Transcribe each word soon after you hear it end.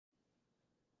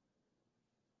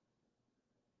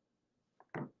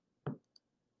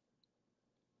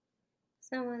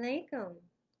Assalamu alaikum.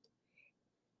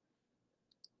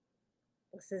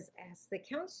 This is Ask the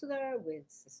Counselor with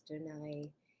Sister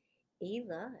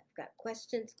Naaila. I've got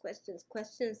questions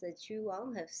that you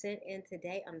all have sent in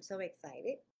today. I'm so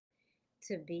excited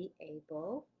to be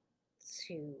able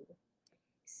to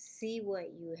see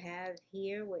what you have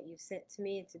here, what you've sent to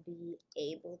me, and to be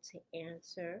able to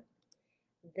answer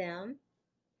them.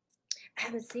 I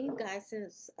haven't seen you guys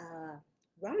since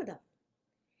Ramadan.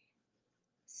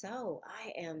 So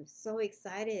I am so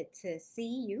excited to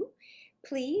see you.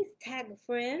 Please tag a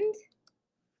friend.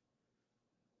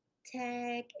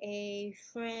 Tag a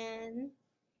friend.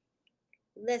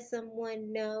 Let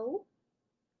someone know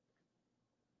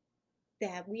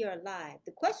that we are live.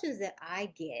 The questions that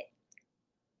I get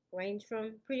range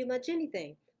from pretty much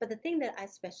anything. But the thing that I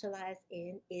specialize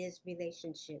in is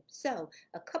relationships. So,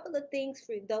 a couple of things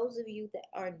for those of you that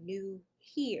are new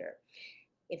here.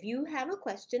 If you have a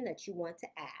question that you want to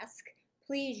ask,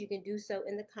 please, you can do so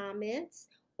in the comments,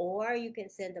 or you can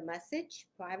send a message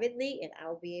privately and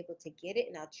I'll be able to get it,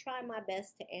 and I'll try my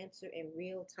best to answer in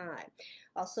real time.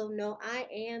 Also, know I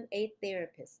am a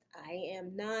therapist. I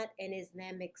am not an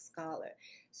Islamic scholar.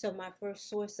 So my first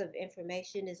source of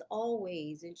information is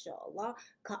always, inshallah,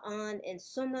 Quran and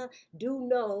Sunnah. Do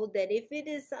know that if it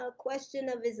is a question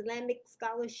of Islamic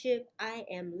scholarship, I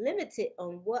am limited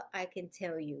on what I can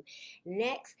tell you.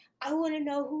 Next, I want to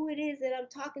know who it is that I'm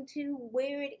talking to,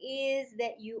 where it is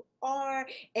that you are,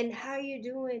 and how you're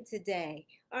doing today.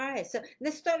 All right, so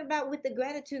let's start about with the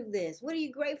gratitude list. What are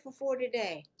you grateful for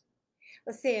today?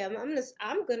 Let's see. I'm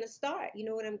gonna start. You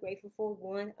know what I'm grateful for?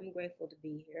 One, I'm grateful to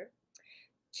be here.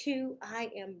 Two,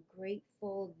 I am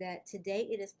grateful that today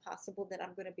it is possible that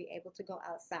I'm going to be able to go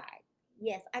outside.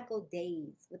 Yes, I go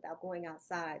days without going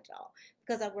outside, y'all,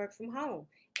 because I work from home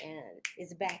and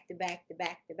it's back to back to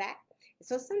back to back.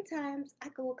 So sometimes I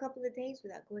go a couple of days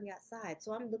without going outside.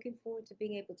 So I'm looking forward to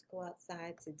being able to go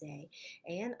outside today.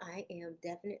 And I am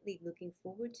definitely looking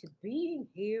forward to being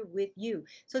here with you.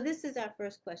 So this is our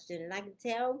first question. And I can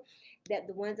tell that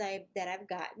the ones that I've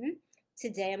gotten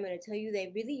today, I'm going to tell you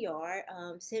they really are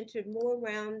centered more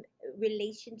around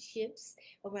relationships,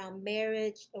 around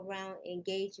marriage, around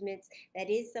engagements. That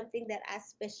is something that I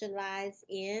specialize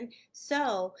in.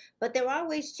 So, but they're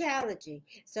always challenging.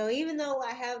 So even though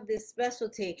I have this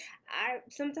specialty, I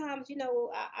sometimes,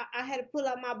 I had to pull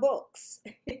out my books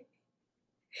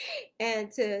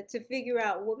and to figure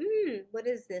out, well, what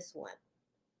is this one?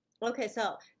 Okay,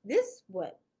 so this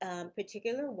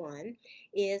particular one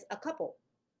is a couple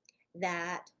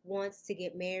that wants to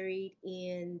get married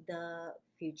in the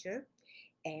future,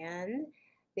 and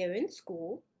they're in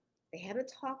school. They haven't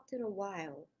talked in a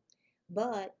while,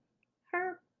 but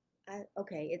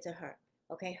okay, it's a her.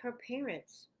 Okay, her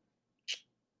parents,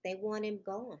 they want him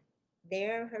gone.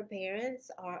 Her parents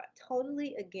are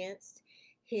totally against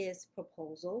his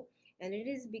proposal, and it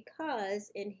is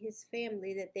because in his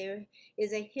family that there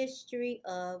is a history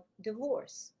of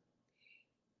divorce.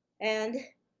 And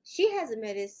she hasn't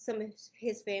met some of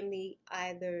his family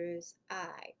either's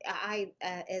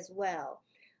as well.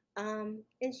 And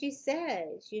she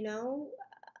says,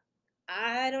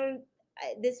 I don't.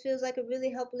 This feels like a really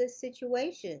helpless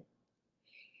situation,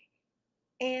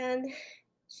 and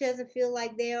she doesn't feel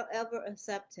like they'll ever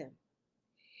accept him.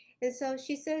 And so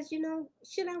she says,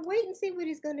 should I wait and see what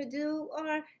he's gonna do, or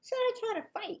should I try to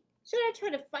fight? Should I try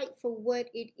to fight for what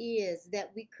it is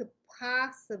that we could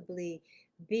possibly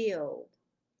build?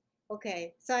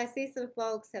 Okay, so I see some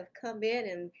folks have come in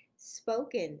and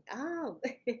spoken.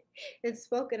 And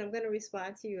spoken. I'm going to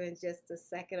respond to you in just a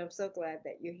second. I'm so glad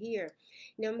that you're here.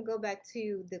 Now I'm going to go back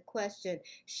to the question.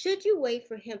 Should you wait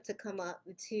for him to come up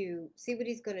to see what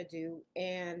he's going to do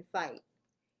and fight?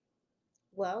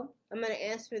 Well, I'm going to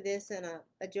answer this and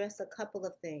address a couple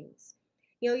of things.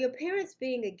 Your parents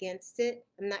being against it,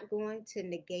 I'm not going to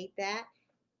negate that.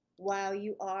 While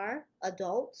you are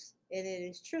adults, and it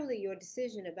is truly your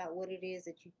decision about what it is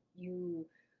that you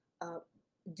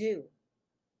do.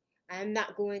 I'm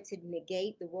not going to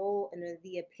negate the role and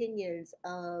the opinions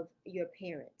of your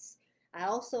parents. I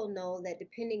also know that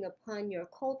depending upon your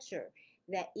culture,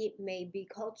 that it may be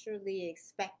culturally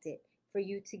expected for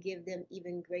you to give them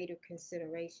even greater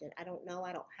consideration. I don't know.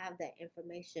 I don't have that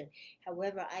information.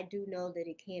 However, I do know that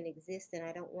it can exist, and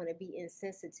I don't want to be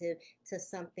insensitive to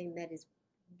something that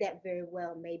very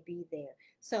well may be there.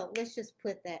 So let's just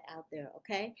put that out there,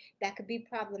 okay? That could be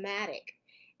problematic.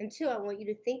 And two, I want you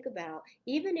to think about,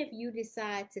 even if you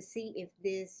decide to see if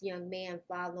this young man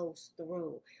follows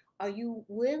through, are you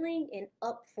willing and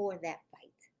up for that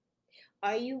fight?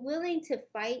 Are you willing to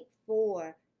fight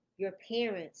for your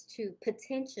parents to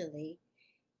potentially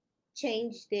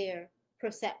change their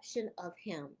perception of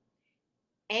him?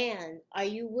 And are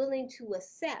you willing to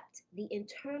accept the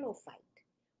internal fight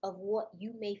of what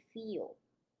you may feel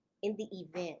in the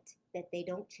event that they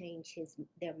don't change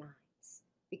their minds?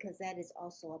 Because that is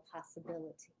also a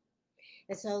possibility.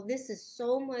 And so this is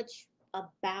so much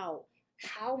about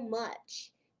how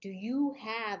much do you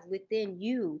have within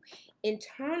you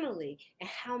internally, and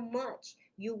how much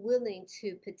you're willing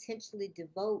to potentially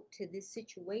devote to this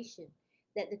situation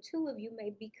that the two of you may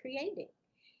be creating.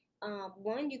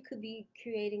 One, you could be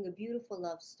creating a beautiful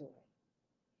love story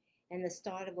and the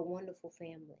start of a wonderful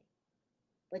family,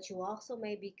 but you also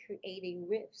may be creating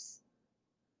rifts.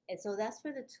 And so that's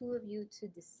for the two of you to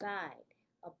decide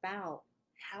about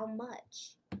how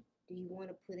much do you want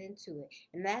to put into it.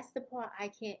 And that's the part I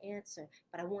can't answer,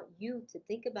 but I want you to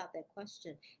think about that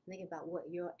question, think about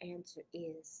what your answer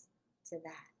is to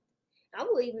that. I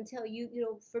will even tell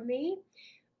you, for me,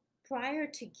 prior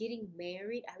to getting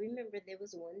married, I remember there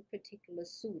was one particular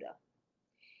suitor,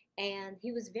 and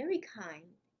he was very kind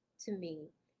to me.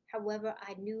 However,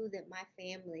 I knew that my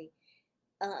family,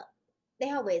 uh,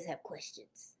 they always have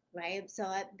questions, right? So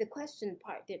the question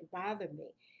part didn't bother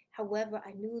me. However,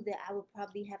 I knew that I would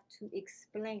probably have to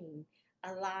explain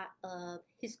a lot of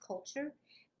his culture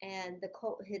and the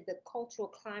cultural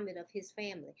climate of his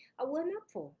family. I wasn't up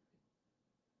for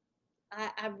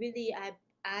it.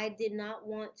 I did not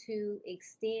want to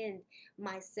extend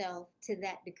myself to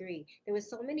that degree. There were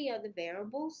so many other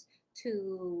variables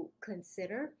to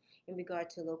consider in regard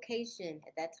to location.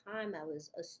 At that time, I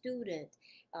was a student.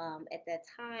 At that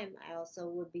time, I also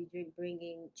would be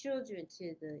bringing children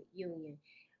to the union.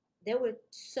 There were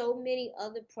so many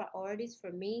other priorities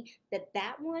for me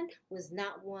that one was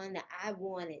not one that I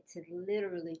wanted to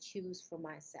literally choose for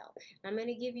myself. I'm going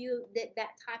to give you that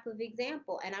type of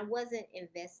example. And I wasn't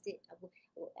invested.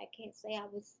 I can't say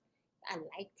I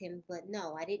liked him, but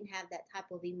no, I didn't have that type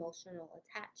of emotional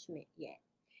attachment yet.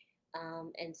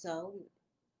 And so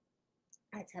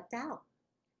I tapped out.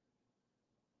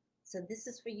 So this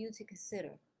is for you to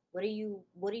consider.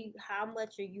 How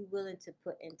much are you willing to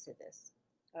put into this?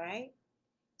 All right.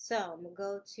 So I'm gonna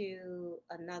go to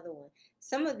another one.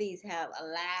 Some of these have a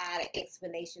lot of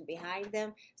explanation behind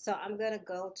them. So I'm gonna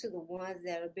go to the ones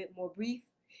that are a bit more brief.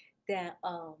 That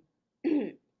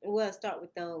we'll start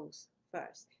with those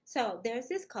first. So there's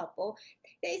this couple.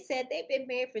 They said they've been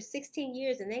married for 16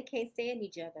 years and they can't stand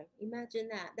each other. Imagine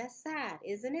that. That's sad,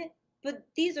 isn't it? But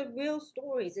these are real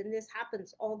stories, and this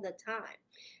happens all the time.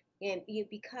 And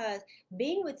because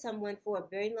being with someone for a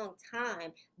very long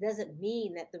time doesn't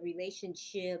mean that the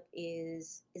relationship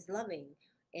is loving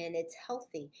and it's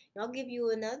healthy. And I'll give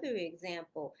you another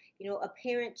example. A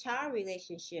parent-child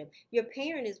relationship. Your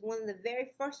parent is one of the very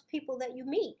first people that you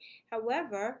meet.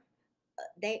 However,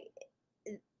 they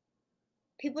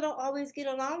people don't always get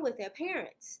along with their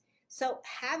parents. So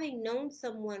having known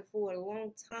someone for a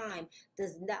long time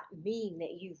does not mean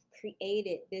that you've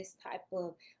created this type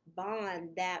of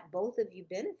bond that both of you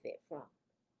benefit from.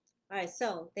 All right,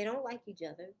 so they don't like each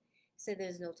other. So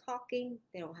there's no talking,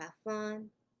 they don't have fun,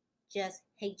 just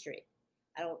hatred.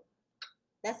 I don't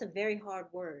That's a very hard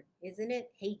word, isn't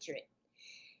it? Hatred.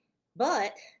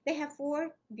 But they have 4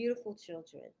 beautiful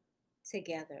children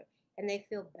together, and they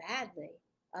feel badly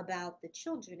about the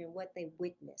children and what they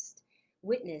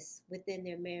witness within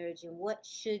their marriage. And what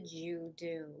should you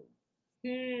do?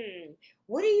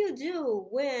 What do you do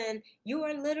when you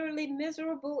are literally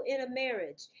miserable in a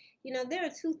marriage? There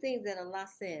are 2 things that Allah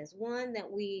says. One,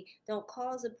 that we don't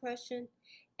cause oppression,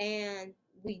 and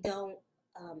we don't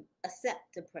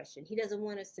accept oppression. He doesn't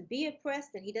want us to be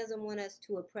oppressed, and He doesn't want us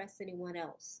to oppress anyone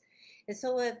else. And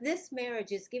so if this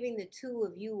marriage is giving the two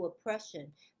of you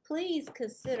oppression, please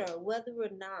consider whether or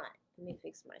not, let me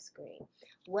fix my screen,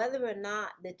 whether or not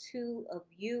the two of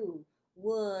you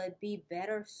would be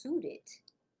better suited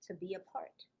to be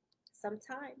apart.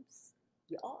 Sometimes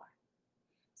you are.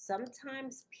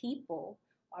 Sometimes people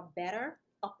are better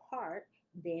apart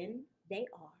than they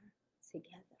are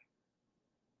together.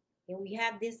 And we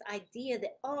have this idea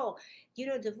that,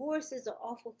 divorce is an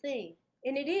awful thing.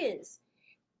 And it is.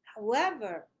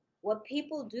 However, what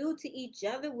people do to each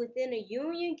other within a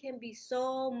union can be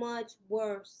so much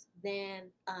worse than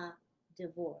a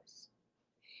divorce.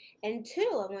 And 2,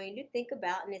 I want you to think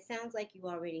about, and it sounds like you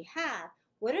already have,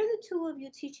 what are the 2 of you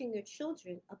teaching your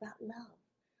children about love,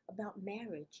 about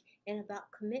marriage, and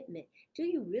about commitment? Do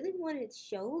you really want to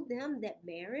show them that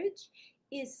marriage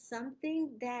is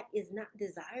something that is not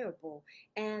desirable,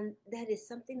 and that is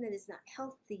something that is not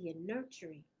healthy and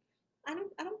nurturing? I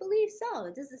don't believe so.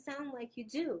 It doesn't sound like you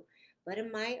do. But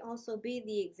it might also be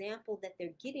the example that they're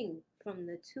getting from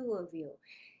the 2 of you.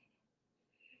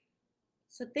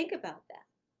 So think about that,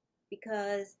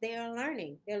 because they are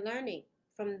learning. They're learning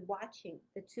from watching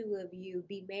the two of you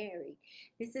be married.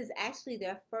 This is actually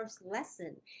their first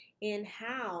lesson in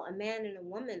how a man and a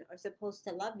woman are supposed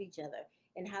to love each other,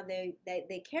 and how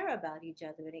they care about each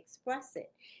other and express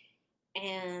it.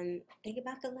 And think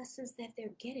about the lessons that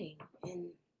they're getting. And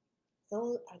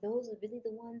so are those really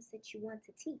the ones that you want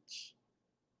to teach?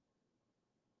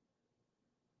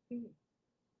 Hmm,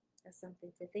 that's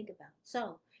something to think about.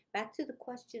 So back to the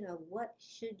question of what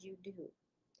should you do?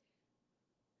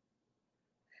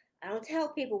 I don't tell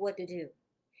people what to do,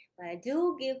 but I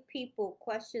do give people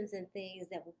questions and things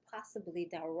that will possibly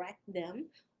direct them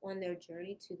on their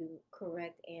journey to the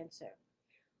correct answer.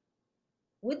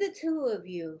 Would the two of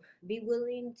you be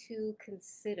willing to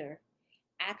consider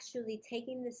actually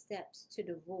taking the steps to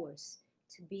divorce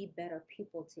to be better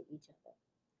people to each other?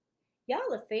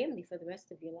 Y'all are family for the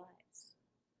rest of your lives.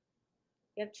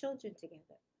 You have children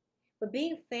together. But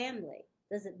being family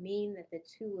doesn't mean that the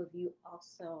two of you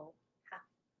also have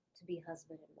to be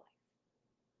husband and wife.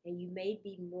 And you may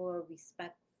be more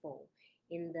respectful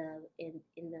in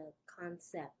the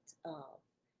concept of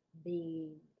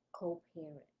being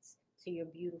co-parents to your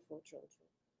beautiful children.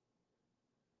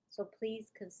 So please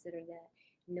consider that.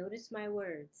 Notice my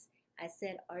words. I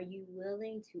said, are you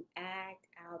willing to act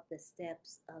out the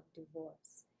steps of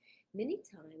divorce? Many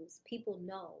times people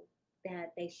know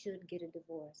that they should get a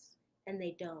divorce and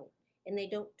they don't. And they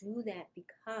don't do that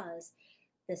because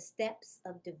the steps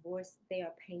of divorce, they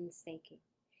are painstaking.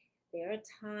 There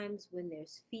are times when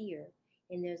there's fear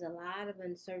and there's a lot of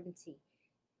uncertainty.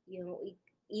 You know,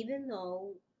 even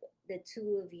though the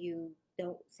two of you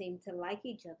don't seem to like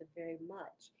each other very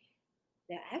much,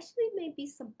 there actually may be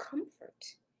some comfort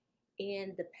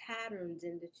in the patterns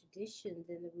and the traditions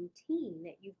and the routine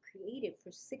that you've created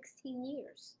for 16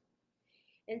 years.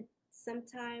 And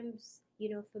sometimes,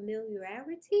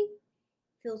 familiarity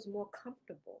feels more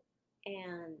comfortable.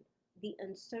 And the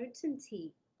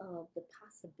uncertainty of the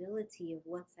possibility of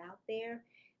what's out there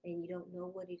and you don't know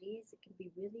what it is, it can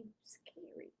be really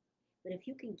scary. But if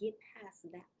you can get past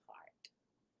that part,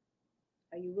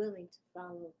 are you willing to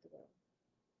follow through?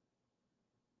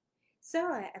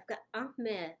 So I've got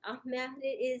Ahmed. Ahmed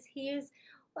is here.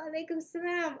 Walaikum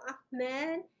salam,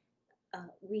 Ahmed.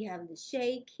 We have the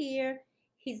Sheikh here.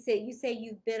 He said, you say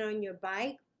you've been on your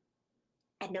bike.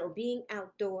 I know being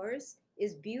outdoors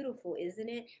is beautiful, isn't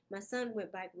it? My son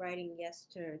went bike riding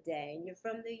yesterday, and you're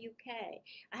from the UK.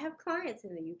 I have clients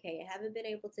in the UK. I haven't been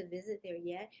able to visit there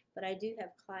yet, but I do have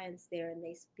clients there, and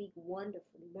they speak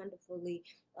wonderfully, wonderfully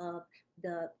of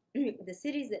the the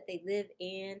cities that they live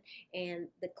in and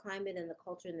the climate and the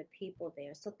culture and the people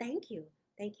there. So thank you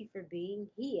for being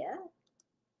here.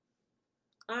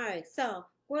 All right, so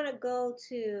we're gonna go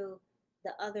to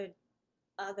the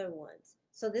other ones.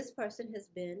 So this person has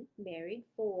been married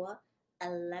for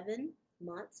 11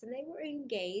 months and they were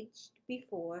engaged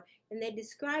before, and they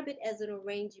describe it as an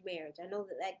arranged marriage. I know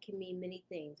that that can mean many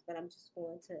things, but I'm just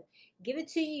going to give it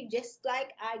to you just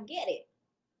like I get it.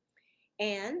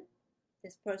 And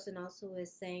this person also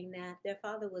is saying that their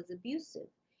father was abusive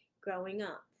growing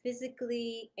up,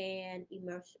 physically and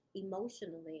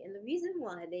emotionally. And the reason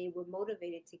why they were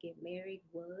motivated to get married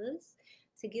was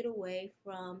to get away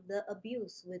from the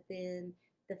abuse within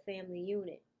the family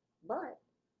unit. But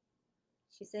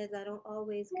she says, I don't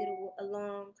always get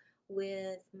along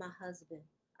with my husband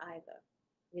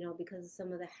either, because of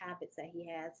some of the habits that he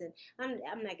has. And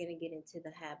I'm not going to get into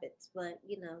the habits, but,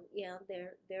 yeah,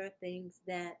 there are things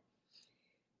that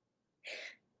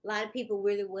a lot of people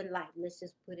really wouldn't like. Let's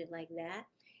just put it like that.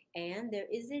 And there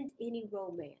isn't any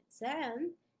romance.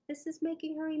 And this is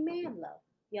making her a man love.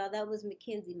 Y'all, that was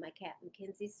Mackenzie, my cat.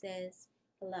 Mackenzie says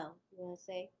hello. You wanna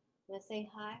say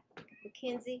hi?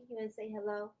 Mackenzie, you wanna say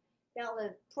hello? Y'all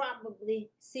have probably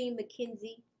seen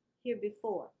Mackenzie here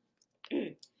before.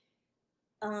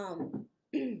 um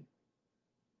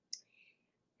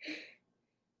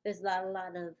there's a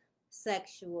lot of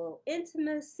sexual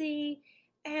intimacy,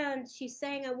 and she's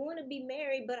saying, I want to be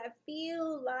married, but I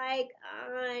feel like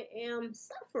I am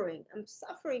suffering. I'm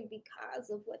suffering because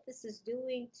of what this is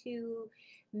doing to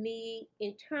me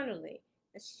internally.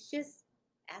 And she's just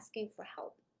asking for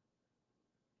help.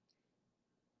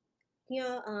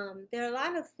 There are a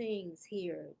lot of things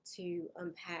here to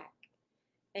unpack.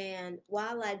 And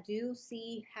while I do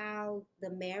see how the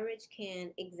marriage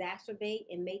can exacerbate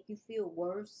and make you feel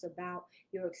worse about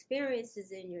your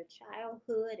experiences in your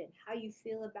childhood and how you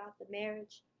feel about the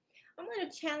marriage, I'm going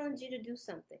to challenge you to do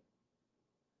something.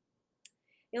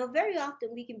 Very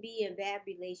often we can be in bad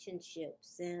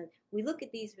relationships and we look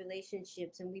at these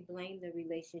relationships and we blame the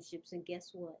relationships, and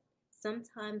guess what?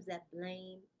 Sometimes that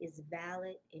blame is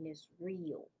valid and is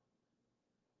real.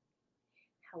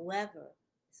 However,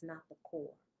 it's not the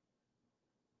core.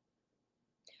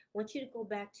 I want you to go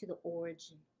back to the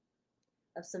origin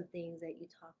of some things that you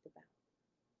talked about.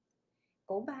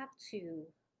 Go back to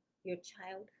your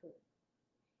childhood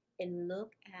and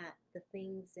look at the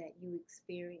things that you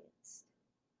experienced.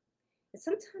 And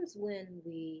sometimes when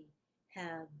we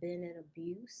have been in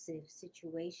abusive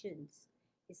situations,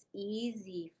 it's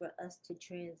easy for us to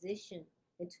transition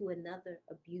into another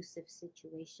abusive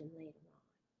situation later on.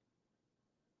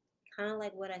 Kind of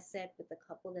like what I said with the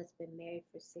couple that's been married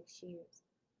for 6 years.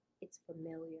 It's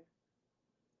familiar.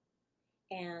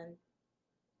 And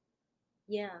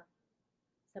yeah,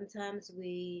 sometimes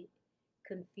we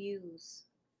confuse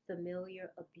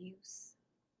familiar abuse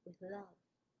with love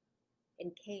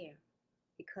and care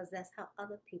because that's how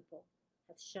other people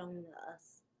have shown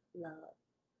us love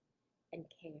and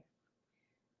care.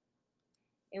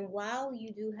 And while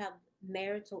you do have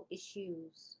marital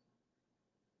issues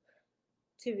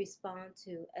to respond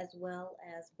to, as well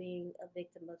as being a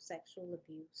victim of sexual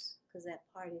abuse, because that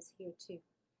part is here too,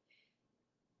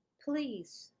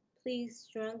 please, please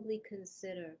strongly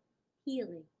consider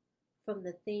healing from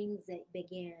the things that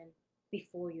began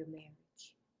before your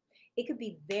marriage. It could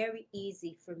be very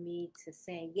easy for me to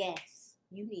say, yes,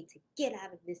 you need to get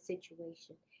out of this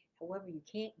situation. However, you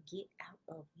can't get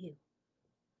out of you.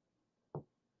 You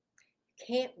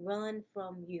can't run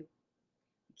from you.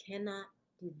 You cannot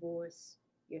divorce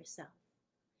yourself.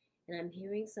 And I'm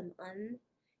hearing some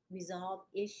unresolved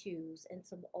issues and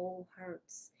some old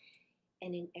hurts.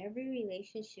 And in every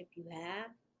relationship you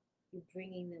have, you're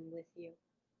bringing them with you.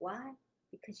 Why?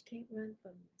 Because you can't run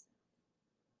from yourself.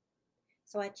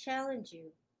 So I challenge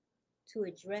you to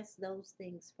address those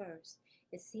things first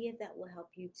and see if that will help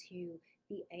you to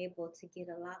be able to get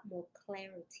a lot more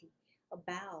clarity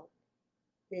about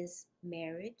this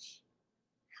marriage,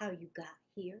 how you got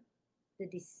here, the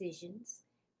decisions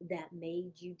that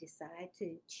made you decide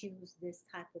to choose this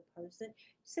type of person.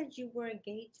 You said you were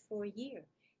engaged for a year.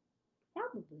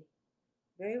 Probably,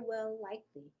 very well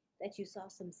likely, that you saw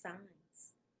some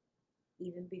signs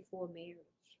even before marriage.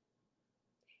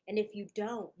 And if you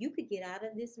don't, you could get out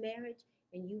of this marriage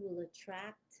and you will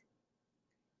attract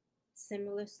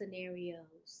similar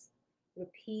scenarios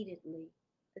repeatedly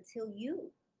until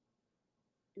you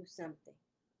do something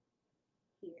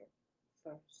here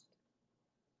first.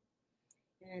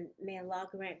 And may Allah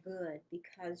grant good,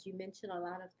 because you mentioned a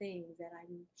lot of things that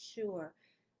I'm sure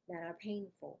that are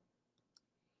painful.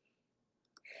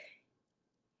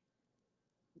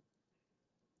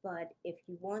 But if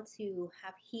you want to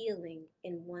have healing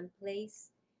in one place,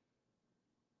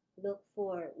 look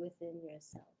for it within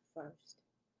yourself first,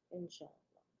 inshallah.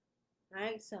 All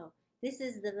right, so this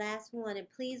is the last one. And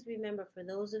please remember, for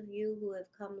those of you who have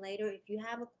come later, if you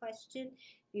have a question,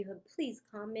 if you have, please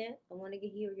comment. I want to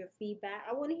hear your feedback.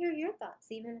 I want to hear your thoughts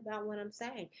even about what I'm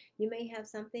saying. You may have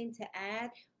something to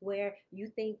add where you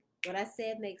think what I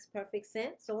said makes perfect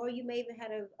sense, or you may even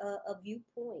have a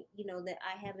viewpoint, that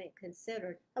I haven't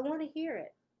considered. I want to hear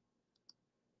it.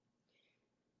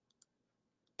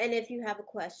 And if you have a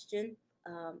question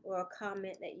or a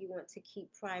comment that you want to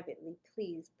keep privately,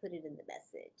 please put it in the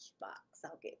message box.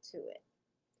 I'll get to it.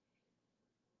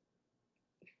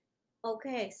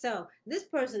 Okay, so this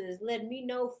person is letting me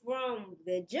know from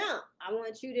the jump. I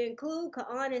want you to include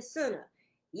Quran and Sunnah.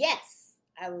 Yes,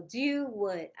 I will do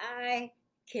what I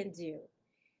can do.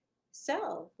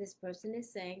 So this person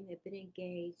is saying they've been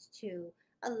engaged to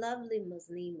a lovely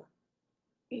Muslima.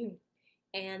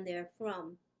 And they're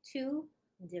from 2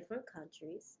 different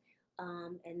countries.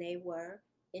 And they were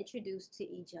introduced to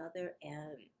each other,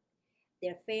 and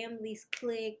their families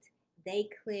clicked, they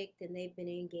clicked, and they've been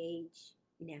engaged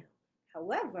now.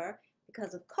 However,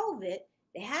 because of COVID,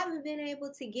 they haven't been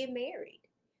able to get married.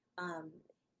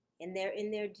 And they're in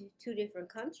their 2 different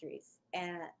countries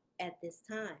at this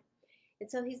time. And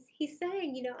so he's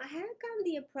saying, I had gotten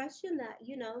the impression that,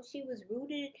 she was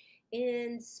rooted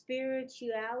in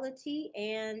spirituality,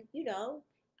 and,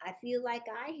 I feel like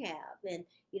I have. And,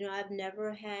 I've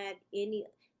never had any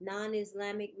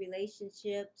non-Islamic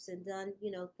relationships and done,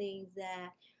 things that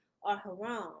are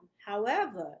haram.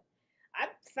 However, I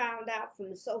found out from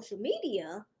the social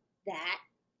media that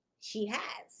she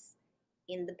has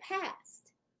in the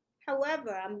past. However,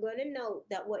 I'm going to note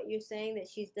that what you're saying that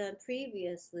she's done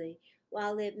previously,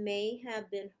 while it may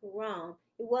have been haram,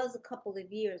 it was a couple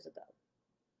of years ago.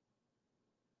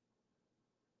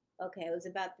 Okay, it was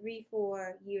about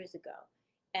 3-4 years ago.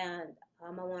 And I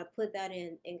want to put that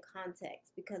in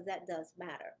context, because that does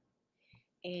matter.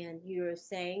 And you're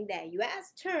saying that you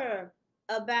asked her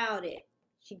about it.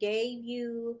 She gave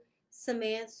you some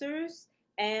answers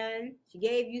and she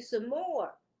gave you some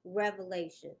more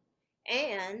revelation.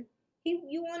 And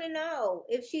you want to know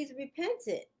if she's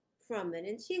repented from it.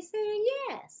 And she's saying,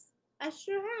 yes, I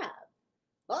sure have.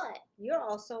 But you're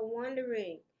also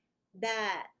wondering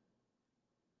that,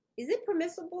 is it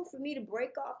permissible for me to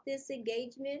break off this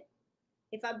engagement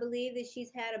if I believe that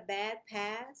she's had a bad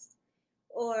past?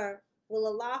 Or will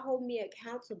Allah hold me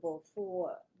accountable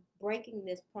for breaking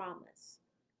this promise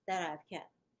that I've kept?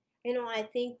 I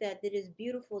think that it is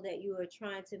beautiful that you are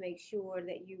trying to make sure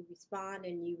that you respond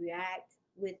and you react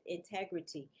with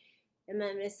integrity. And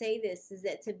I'm going to say this is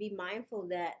that to be mindful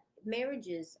that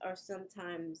marriages are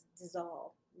sometimes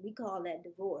dissolved. We call that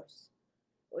divorce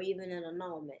or even an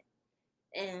annulment.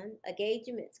 And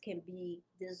engagements can be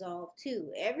dissolved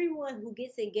too. Everyone who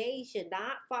gets engaged should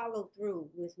not follow through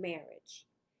with marriage.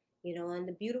 And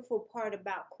the beautiful part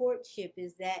about courtship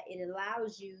is that it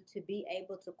allows you to be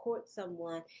able to court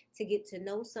someone, to get to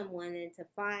know someone, and to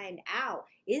find out,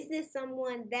 is this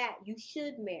someone that you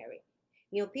should marry?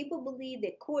 People believe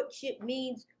that courtship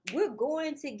means we're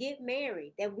going to get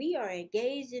married, that we are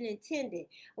engaged and intended.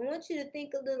 I want you to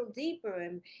think a little deeper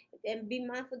and be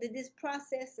mindful that this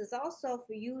process is also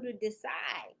for you to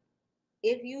decide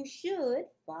if you should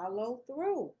follow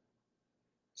through.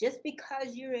 Just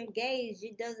because you're engaged,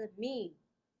 it doesn't mean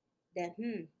that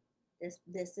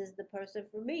this is the person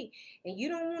for me. And you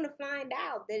don't want to find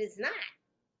out that it's not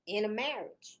in a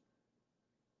marriage.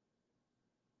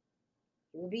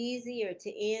 It would be easier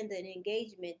to end an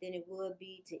engagement than it would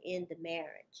be to end the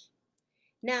marriage.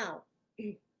 Now,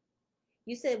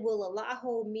 you said, will Allah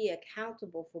hold me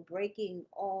accountable for breaking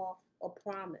off a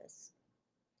promise?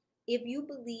 If you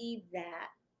believe that,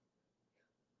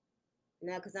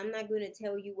 now, because I'm not going to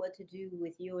tell you what to do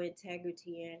with your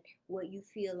integrity and what you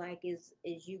feel like is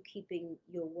you keeping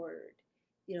your word.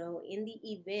 In the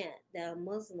event that a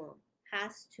Muslim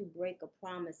has to break a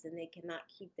promise and they cannot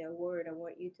keep their word, I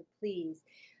want you to please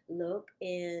look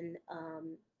in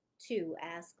to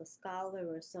ask a scholar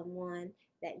or someone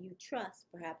that you trust,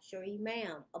 perhaps your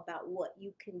imam, about what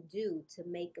you can do to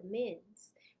make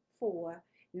amends for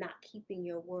not keeping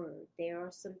your word. There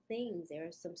are some things, there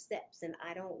are some steps, and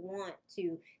I don't want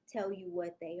to tell you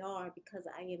what they are because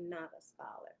I am not a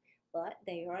scholar, but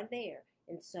they are there.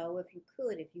 And so if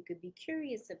you could be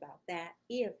curious about that,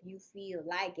 if you feel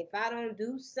like if I don't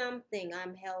do something,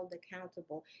 I'm held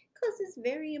accountable, because it's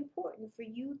very important for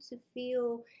you to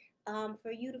feel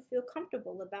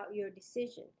comfortable about your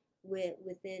decision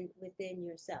within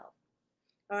yourself.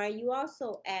 All right, you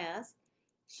also ask,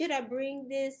 should I bring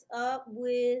this up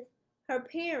with her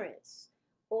parents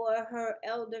or her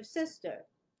elder sister?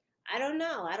 I don't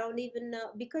know. I don't even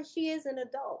know, because she is an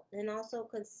adult, and also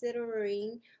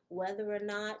considering whether or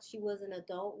not she was an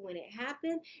adult when it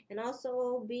happened, and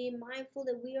also being mindful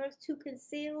that we are to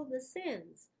conceal the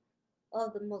sins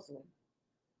of the Muslim.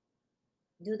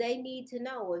 Do they need to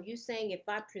know? Or you saying if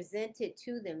I present it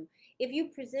to them, if you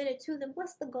present it to them,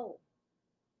 what's the goal?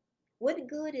 What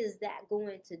good is that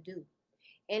going to do?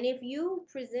 And if you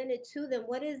present it to them,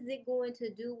 what is it going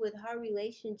to do with her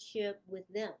relationship with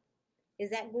them? Is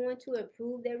that going to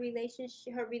improve her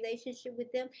relationship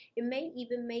with them? It may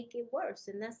even make it worse.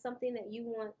 And that's something that you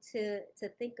want to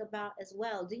think about as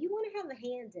well. Do you want to have a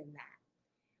hand in that?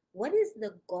 What is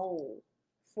the goal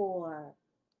for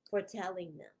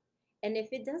telling them? And if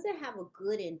it doesn't have a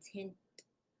good intent,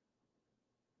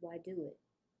 why do it?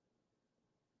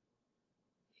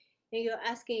 And you're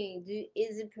asking,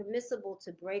 is it permissible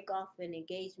to break off an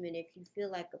engagement if you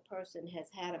feel like a person has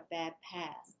had a bad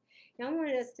past? Now, I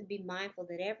want us to be mindful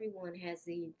that everyone has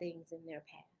these things in their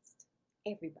past.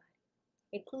 Everybody,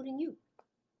 including you.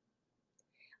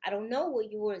 I don't know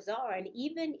what yours are. And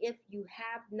even if you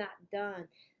have not done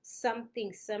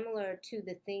something similar to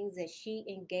the things that she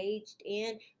engaged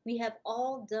in, we have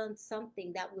all done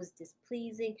something that was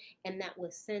displeasing and that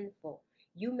was sinful.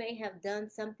 You may have done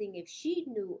something, if she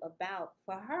knew about,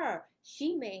 for her,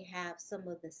 she may have some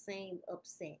of the same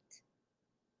upset.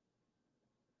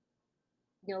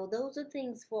 Those are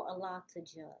things for Allah to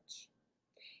judge.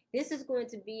 This is going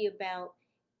to be about,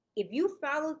 if you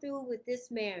follow through with this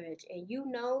marriage and you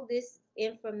know this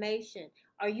information,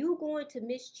 are you going to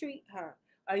mistreat her?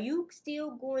 Are you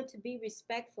still going to be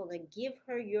respectful and give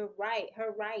her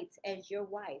her rights as your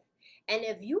wife? And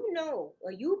if you know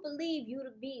or you believe you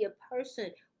to be a person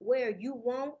where you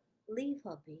won't, leave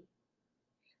her be.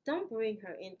 Don't bring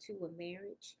her into a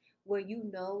marriage where you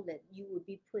know that you would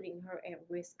be putting her at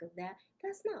risk of that.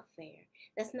 That's not fair.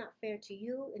 That's not fair to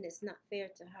you, and it's not fair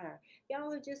to her.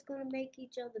 Y'all are just going to make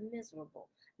each other miserable.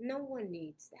 No one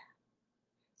needs that.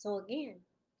 So again,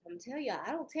 I'm telling you,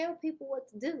 I don't tell people what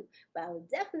to do, but I will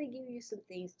definitely give you some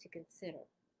things to consider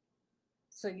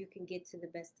so you can get to the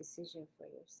best decision for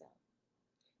yourself.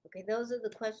 Okay, those are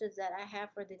the questions that I have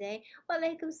for today.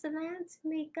 Walaikum salam,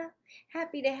 Tamika.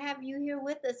 Happy to have you here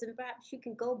with us, and perhaps you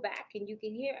can go back and you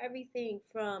can hear everything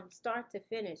from start to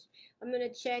finish. I'm going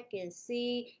to check and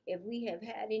see if we have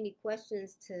had any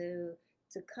questions to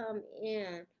come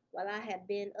in while I have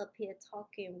been up here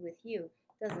talking with you.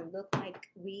 Doesn't look like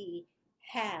we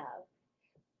have.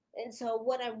 And so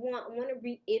I want to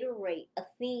reiterate a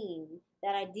theme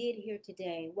that I did here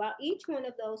today. While each one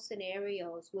of those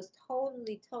scenarios was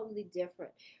totally, totally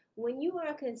different, when you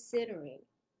are considering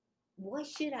what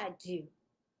should I do,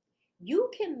 you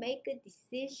can make a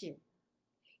decision.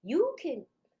 You can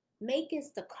make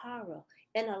istikara,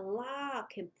 and Allah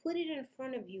can put it in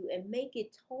front of you and make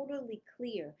it totally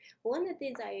clear. One of the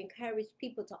things I encourage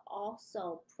people to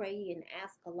also pray and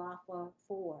ask Allah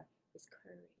for is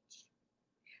courage.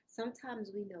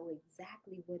 Sometimes we know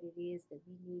exactly what it is that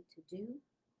we need to do,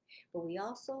 but we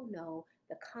also know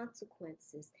the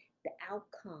consequences, the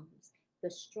outcomes, the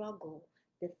struggle,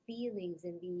 the feelings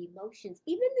and the emotions,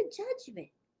 even the judgment.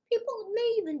 People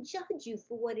may even judge you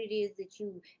for what it is that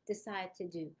you decide to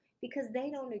do because they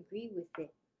don't agree with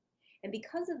it. And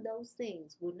because of those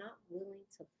things, we're not willing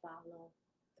to follow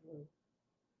through.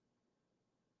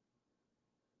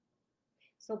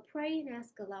 So pray and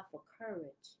ask Allah for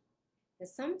courage. That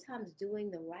sometimes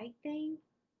doing the right thing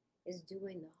is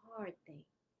doing the hard thing.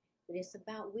 But it's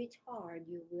about which hard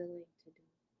you're willing to do.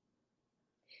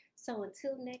 So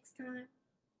until next time,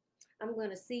 I'm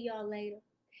going to see y'all later.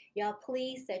 Y'all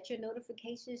please set your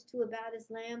notifications to About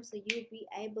Islam so you'll be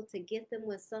able to get them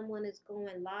when someone is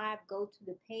going live. Go to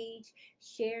the page,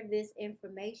 share this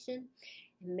information,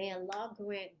 and may Allah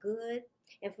grant good.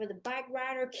 And for the bike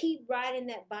rider, keep riding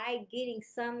that bike, getting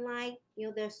sunlight. You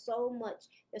know, there's so much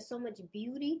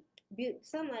beauty.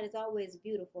 Sunlight is always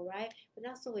beautiful, right? But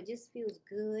also it just feels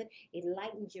good. It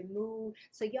lightens your mood.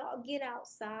 So y'all get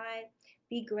outside.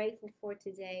 Be grateful for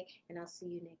today, and I'll see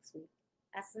you next week.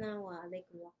 Assalamu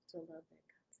alaikum wa rahmatullahi wa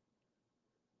barakatuh.